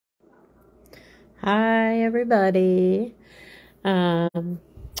Hi everybody. Um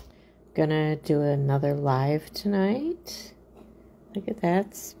gonna do another live tonight. Look at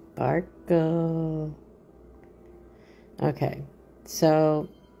that sparkle. Okay, so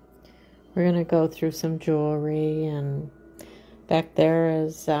we're gonna go through some jewelry, and back there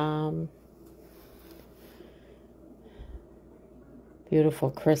is beautiful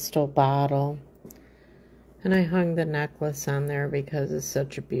crystal bottle, and I hung the necklace on there because it's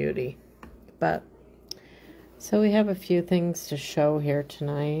such a beauty. But so we have a few things to show here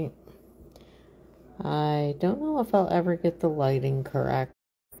tonight. I don't know if I'll ever get the lighting correct.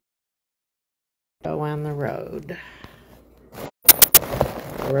 Go on the road.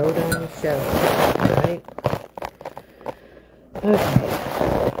 Road on the show, right?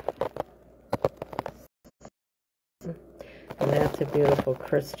 Okay. And that's a beautiful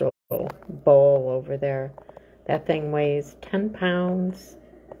crystal bowl over there. That thing weighs 10 pounds,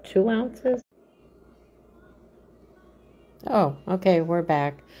 2 ounces. Oh, okay, we're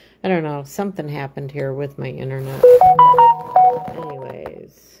back. I don't know, something happened here with my internet.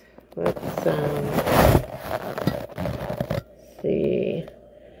 Anyways, let's see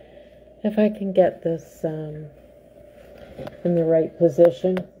if I can get this in the right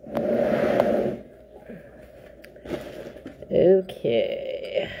position.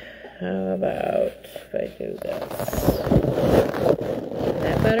 Okay, how about if I do this? Is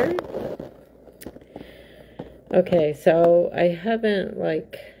that better? Okay, so I haven't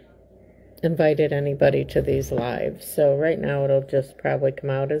invited anybody to these lives, so right now it'll just probably come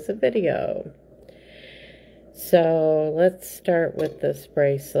out as a video. So let's start with this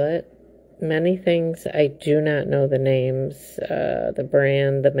bracelet. Many things I do not know the names, the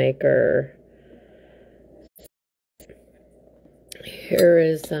brand, the maker. Here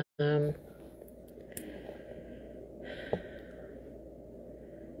is the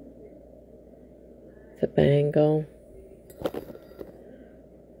bangle,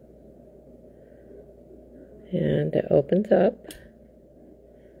 and it opens up,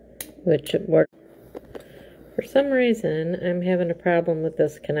 which it works. For some reason, I'm having a problem with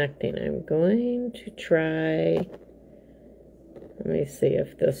this connecting. I'm going to try, let me see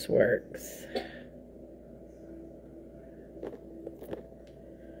if this works.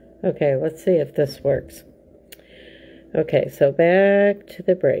 Okay, let's see if this works. Okay, so back to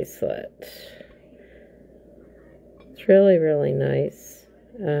the bracelet. It's really, really nice.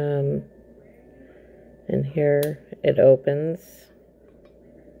 And here it opens.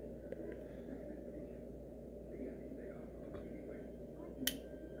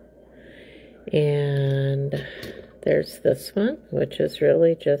 And there's this one, which is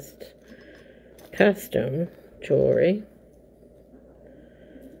really just costume jewelry.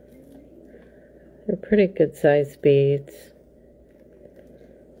 They're pretty good sized beads.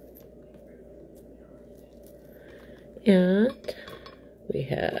 And we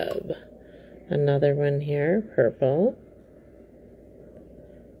have another one here, purple.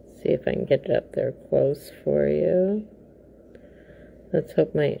 See if I can get it up there close for you. Let's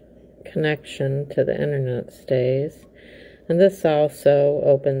hope my connection to the internet stays. And this also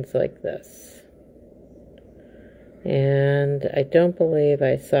opens like this. And I don't believe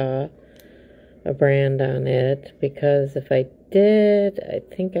I saw a brand on it, because if I did, I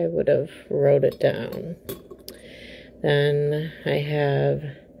think I would have wrote it down. Then I have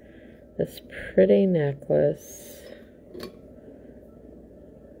this pretty necklace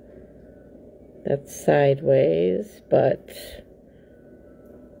that's sideways, but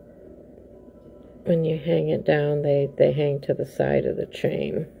when you hang it down, they hang to the side of the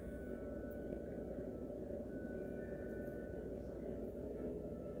chain.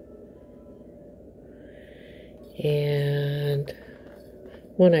 And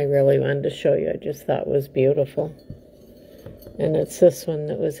one I really wanted to show you, I just thought was beautiful. And it's this one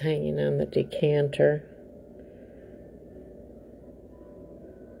that was hanging on the decanter.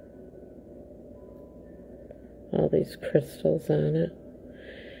 All these crystals on it.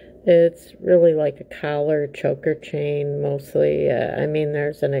 It's really like a collar choker chain, mostly. I mean,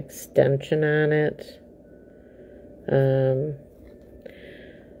 there's an extension on it.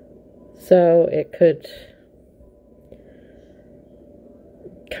 So it could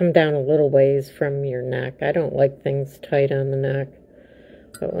come down a little ways from your neck. I don't like things tight on the neck.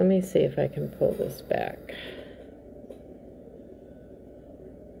 But let me see if I can pull this back.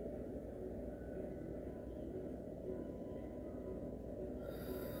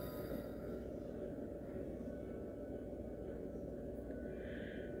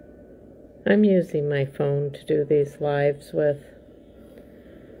 I'm using my phone to do these lives with,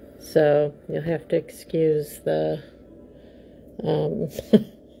 so you'll have to excuse the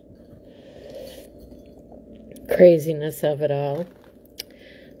craziness of it all.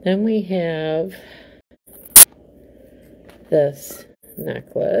 Then we have this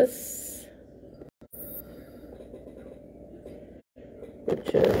necklace, which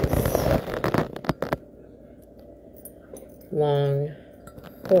is long.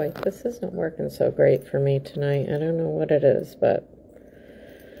 Boy, this isn't working so great for me tonight. I don't know what it is, but...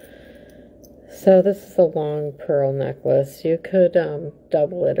 So this is a long pearl necklace. You could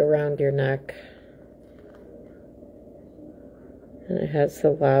double it around your neck. And it has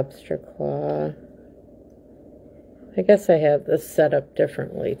the lobster claw. I guess I have this set up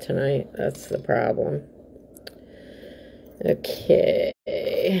differently tonight. That's the problem. Okay.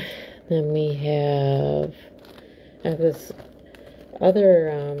 Then we have... I have this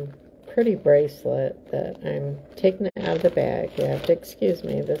other pretty bracelet that I'm taking it out of the bag. You have to excuse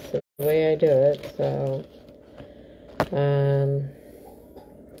me. This is the way I do it. So, and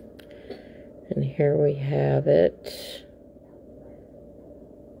here we have it.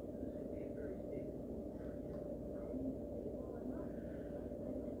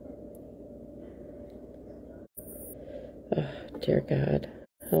 Oh, dear God,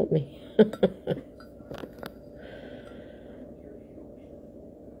 help me.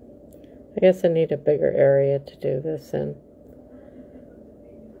 I guess I need a bigger area to do this in.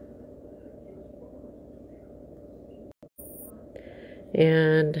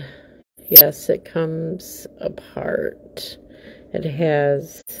 And yes, it comes apart. It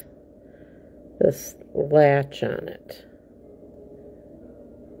has this latch on it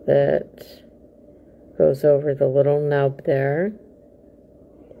that goes over the little nub there.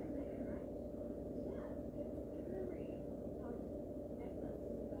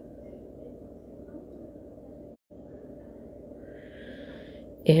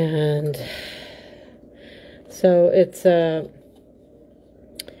 And so it's a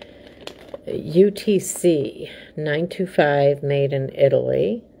UTC 925 made in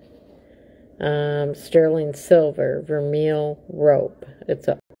Italy. Sterling silver, vermeil rope. It's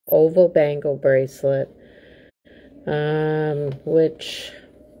an oval bangle bracelet, which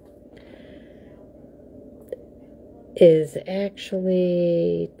is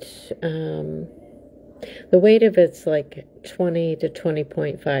actually... the weight of it's like 20 to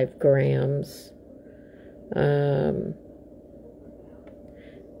 20.5 grams.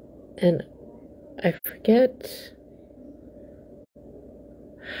 And I forget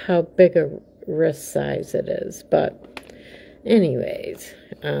how big a wrist size it is. But anyways,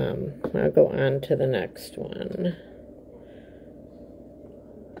 I'll go on to the next one.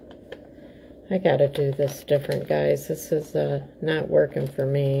 I gotta do this different, guys. This is not working for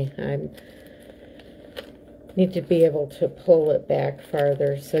me. I need to be able to pull it back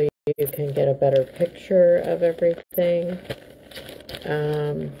farther so you can get a better picture of everything.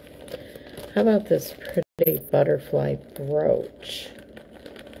 How about this pretty butterfly brooch?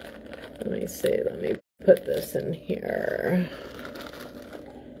 Let me see. Let me put this in here.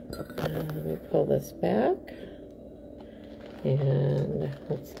 Let me pull this back. And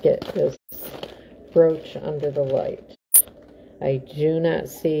let's get this brooch under the light. I do not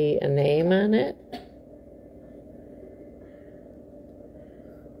see a name on it.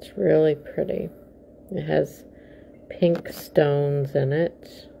 It's really pretty. It has pink stones in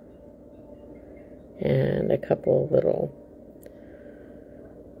it. And a couple of little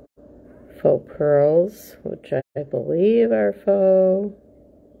faux pearls, which I believe are faux.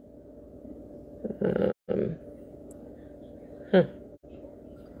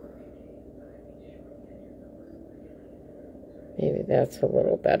 Maybe that's a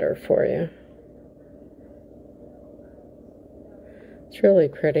little better for you. It's really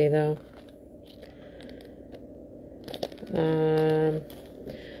pretty, though.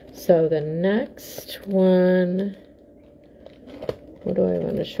 So the next one, what do I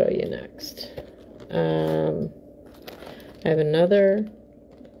want to show you next? I have another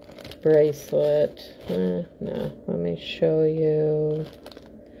bracelet. No, let me show you.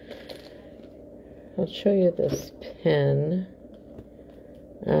 I'll show you this pin.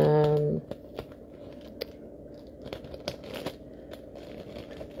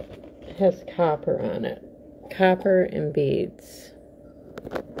 It has copper on it. Copper and beads.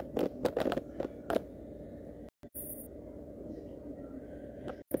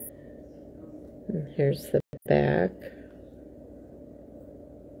 And here's the back.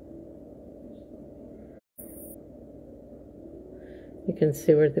 You can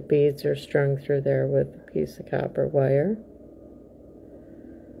see where the beads are strung through there with a piece of copper wire.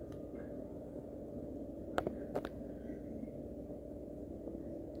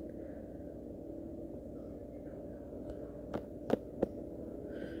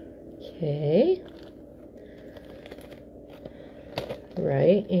 Okay.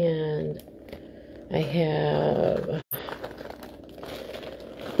 right? And I have,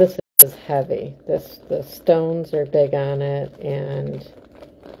 this is heavy. The stones are big on it, and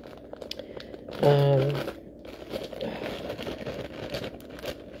I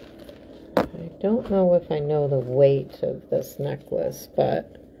don't know if I know the weight of this necklace,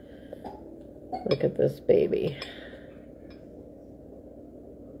 but look at this baby.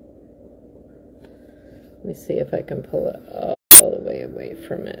 Let me see if I can pull it all the way away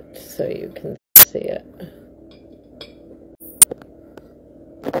from it so you can see it.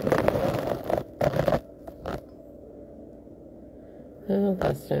 Oh,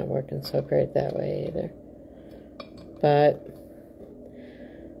 that's not working so great that way either. But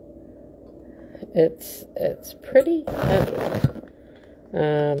it's pretty heavy.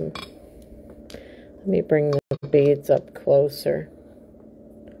 Let me bring the beads up closer.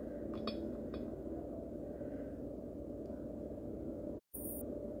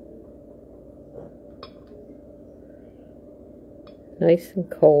 Nice and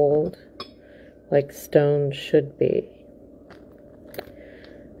cold, like stones should be.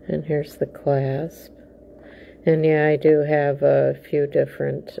 And here's the clasp. And yeah, I do have a few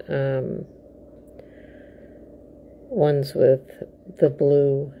different ones with the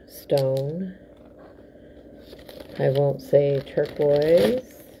blue stone. I won't say turquoise,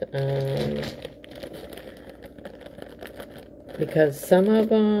 because some of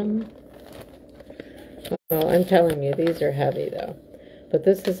them, well, I'm telling you, these are heavy though. But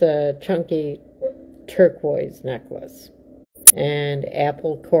this is a chunky turquoise necklace. And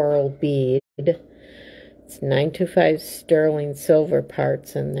apple coral bead. It's 925 sterling silver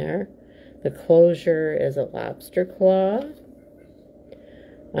parts in there. The closure is a lobster claw.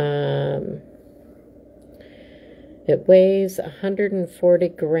 It weighs 140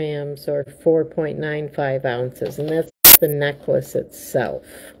 grams or 4.95 ounces, and that's the necklace itself.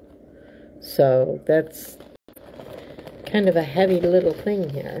 So that's kind of a heavy little thing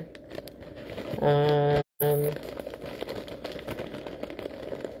here.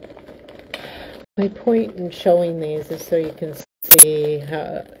 My point in showing these is so you can see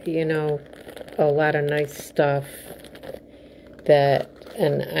how, you know, a lot of nice stuff that,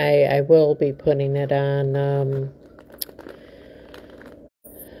 and I will be putting it on,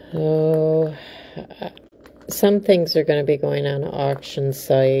 some things are going to be going on an auction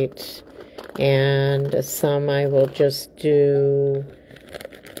site, and some I will just do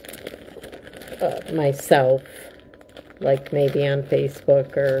myself, like maybe on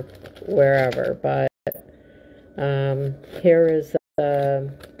Facebook or wherever. But here is a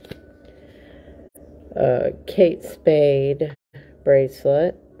Kate Spade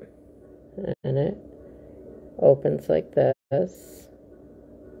bracelet, and it opens like this,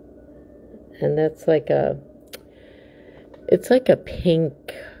 and that's like it's like a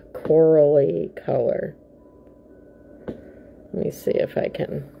pink corally color. Let me see if I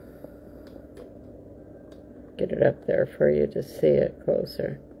can get it up there for you to see it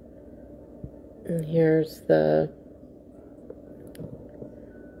closer. And here's the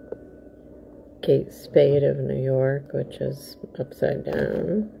Kate Spade of New York, which is upside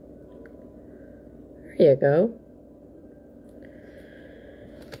down. There you go.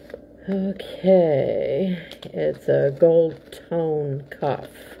 Okay, it's a gold tone cuff.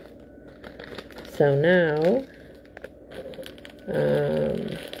 So now,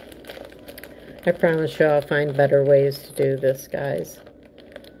 I promise you I'll find better ways to do this, guys.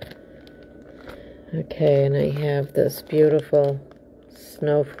 Okay, and I have this beautiful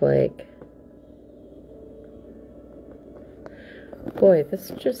snowflake. Boy,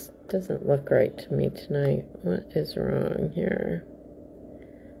 this just doesn't look right to me tonight. What is wrong here?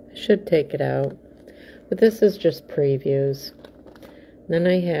 I should take it out. But this is just previews. Then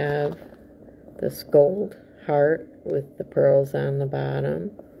I have this gold heart with the pearls on the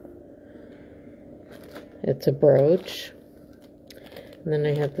bottom. It's a brooch. And then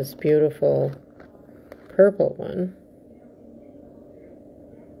I have this beautiful purple one.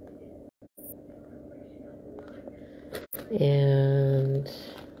 And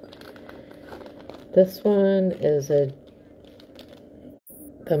this one is the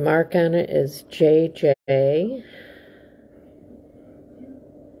mark on it is JJ.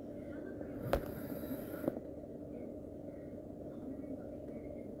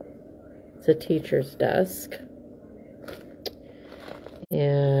 It's a teacher's desk.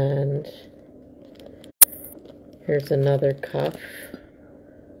 And here's another cuff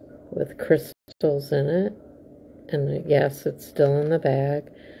with crystals in it. And yes, it's still in the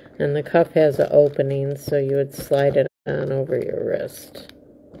bag. And the cuff has an opening, so you would slide it on over your wrist.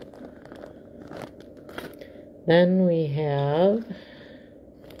 Then we have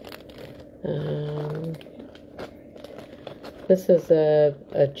Um, this is a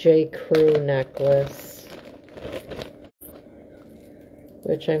J. Crew necklace,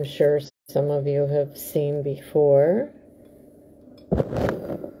 which I'm sure some of you have seen before.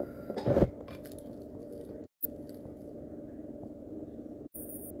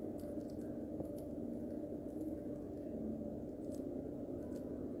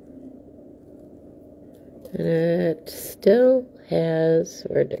 And it still has,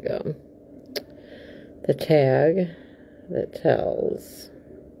 where'd it go? The tag that tells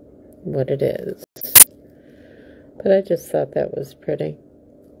what it is. But I just thought that was pretty.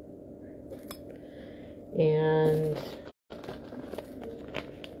 And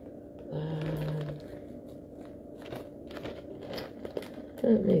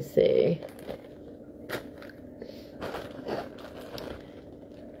let me see.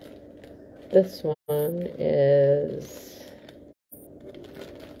 This one is,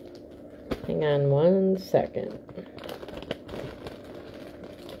 hang on one second.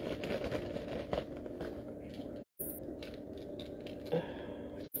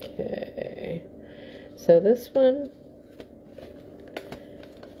 Okay, so this one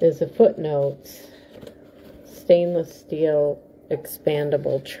is a Footnotes stainless steel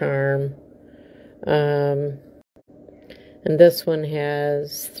expandable charm. And this one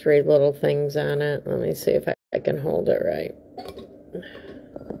has 3 little things on it. Let me see if I can hold it right.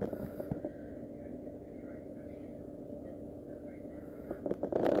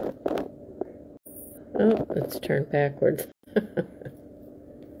 Oh, it's turned backwards.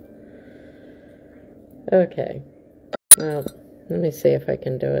 Okay. Well, let me see if I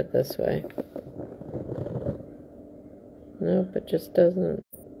can do it this way. Nope, it just doesn't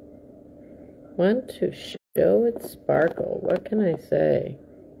want to show its sparkle. What can I say?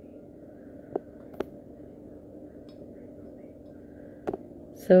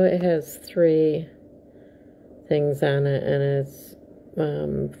 So it has 3 things on it, and it's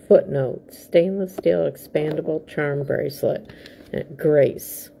Footnotes stainless steel expandable charm bracelet at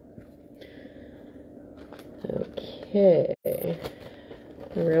Grace. Okay, I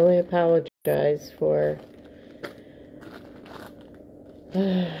really apologize for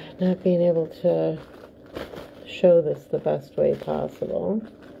not being able to show this the best way possible.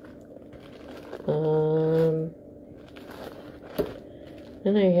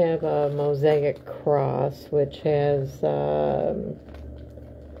 And I have a mosaic cross, which has,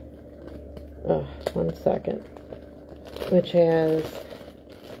 one second, which has,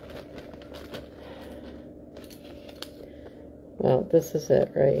 well, this is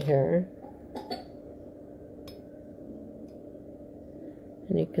it right here.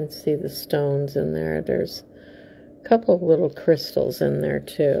 And you can see the stones in there. There's a couple of little crystals in there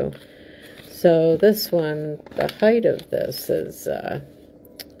too. So this one, the height of this is, I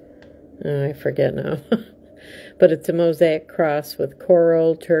forget now. But it's a mosaic cross with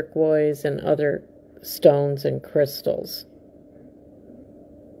coral, turquoise, and other stones and crystals.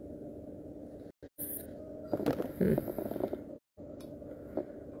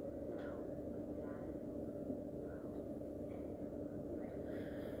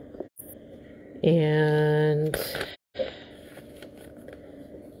 And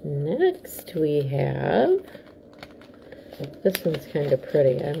next we have, this one's kind of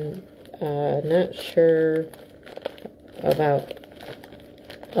pretty. I'm not sure about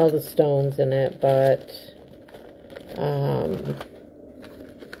all the stones in it, but un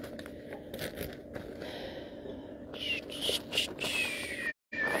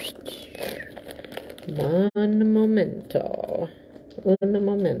momento.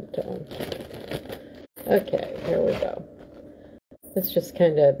 Okay, here we go. It's just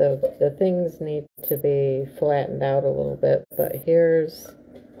kind of, the things need to be flattened out a little bit, but here's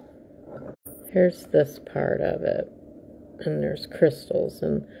this part of it, and there's crystals,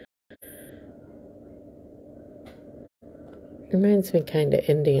 and it reminds me kind of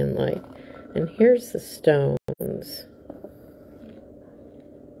Indian-like. And here's the stones.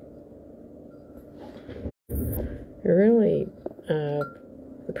 They're really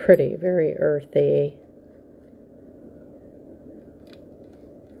pretty, very earthy.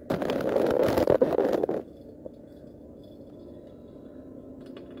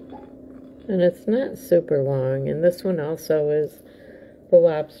 And it's not super long. And this one also is the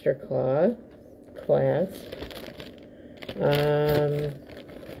lobster claw clasp. Oh,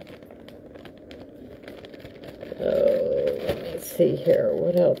 let me see here.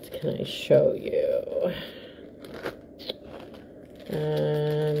 What else can I show you?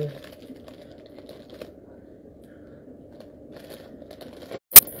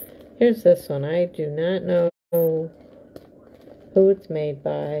 Here's this one. I do not know who it's made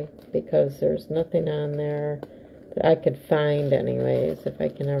by, because there's nothing on there that I could find anyways, if I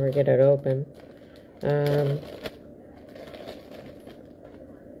can ever get it open.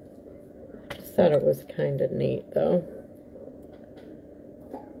 Just thought it was kind of neat, though.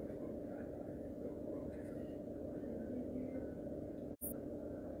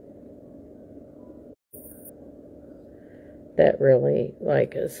 That really,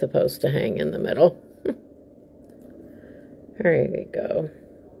 like, is supposed to hang in the middle. There we go.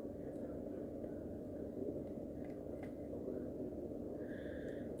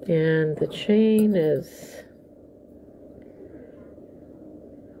 And the chain is...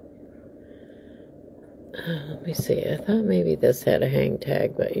 let me see. I thought maybe this had a hang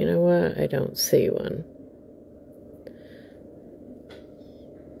tag, but you know what? I don't see one.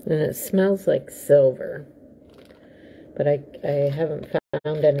 And it smells like silver. But I haven't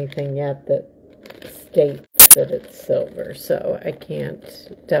found anything yet that states that it's silver, so I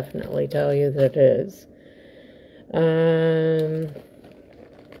can't definitely tell you that it is.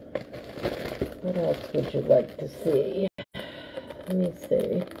 What else would you like to see? Let me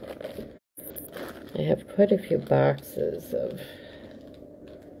see. I have quite a few boxes of...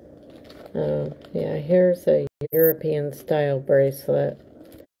 oh, yeah, here's a European style bracelet.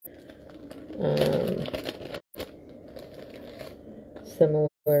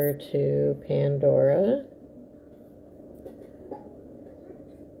 Similar to Pandora.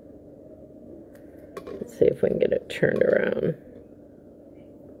 Let's see if we can get it turned around.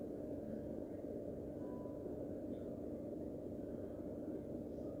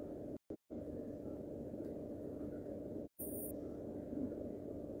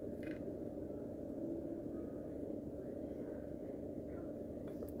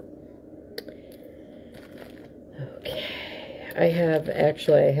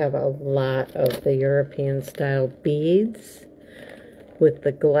 I have a lot of the European style beads with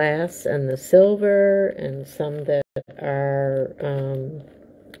the glass and the silver, and some that are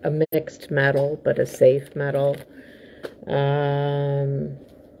a mixed metal, but a safe metal. I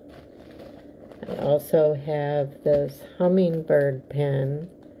also have this hummingbird pin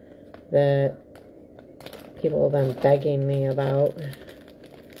that people have been begging me about.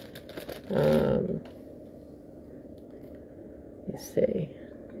 Let me see.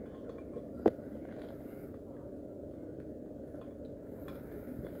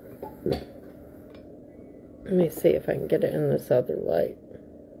 Let me see if I can get it in this other light.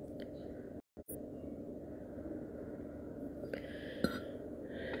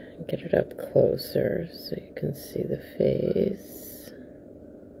 Get it up closer so you can see the face.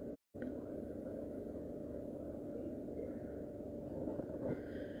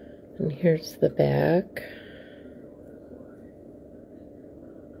 And here's the back.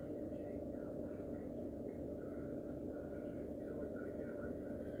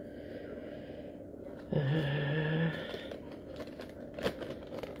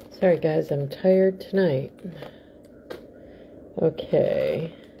 Sorry guys, I'm tired tonight.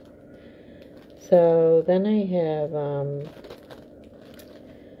 Okay. So then I have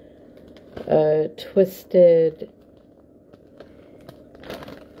a twisted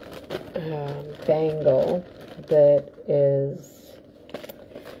bangle that is,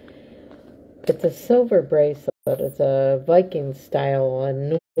 it's a silver bracelet. It's a Viking style, a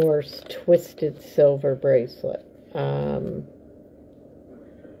Norse twisted silver bracelet.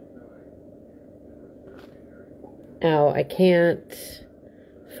 Now, I can't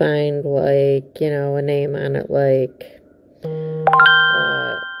find, like, you know, a name on it like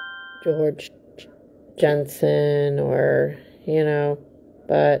George Jensen or, you know,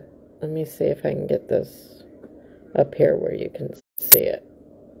 but let me see if I can get this up here where you can see it.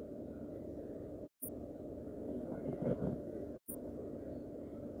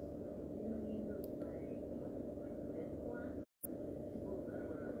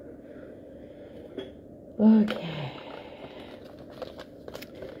 Okay.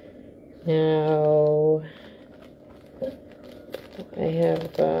 Now, I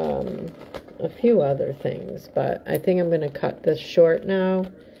have a few other things, but I think I'm going to cut this short now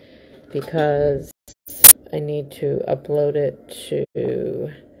because I need to upload it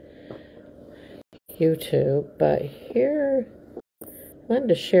to YouTube. But here, I wanted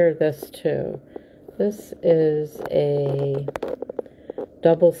to share this too. This is a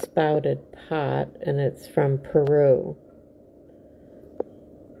double spouted pot, and it's from Peru.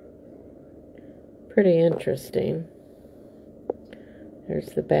 Pretty interesting. There's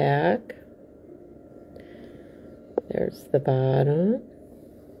the back. There's the bottom.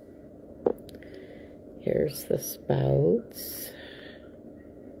 Here's the spouts.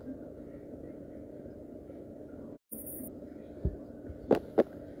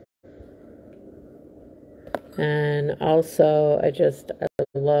 And also, I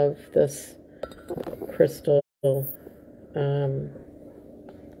love this crystal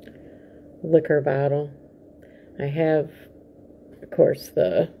liquor bottle. I have, of course,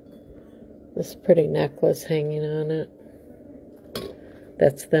 this pretty necklace hanging on it.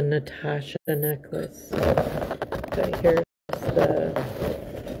 That's the Natasha necklace. But here's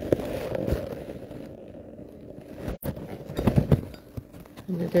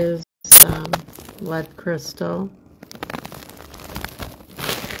and it is lead crystal.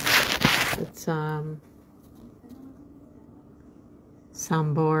 It's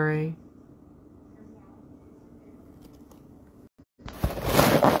Sambori.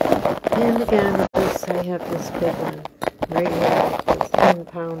 And again, I have this big one right here. It's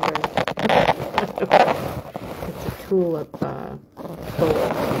 10-pounder. It's a tulip bowl.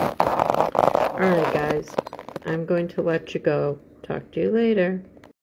 Alright guys, I'm going to let you go. Talk to you later.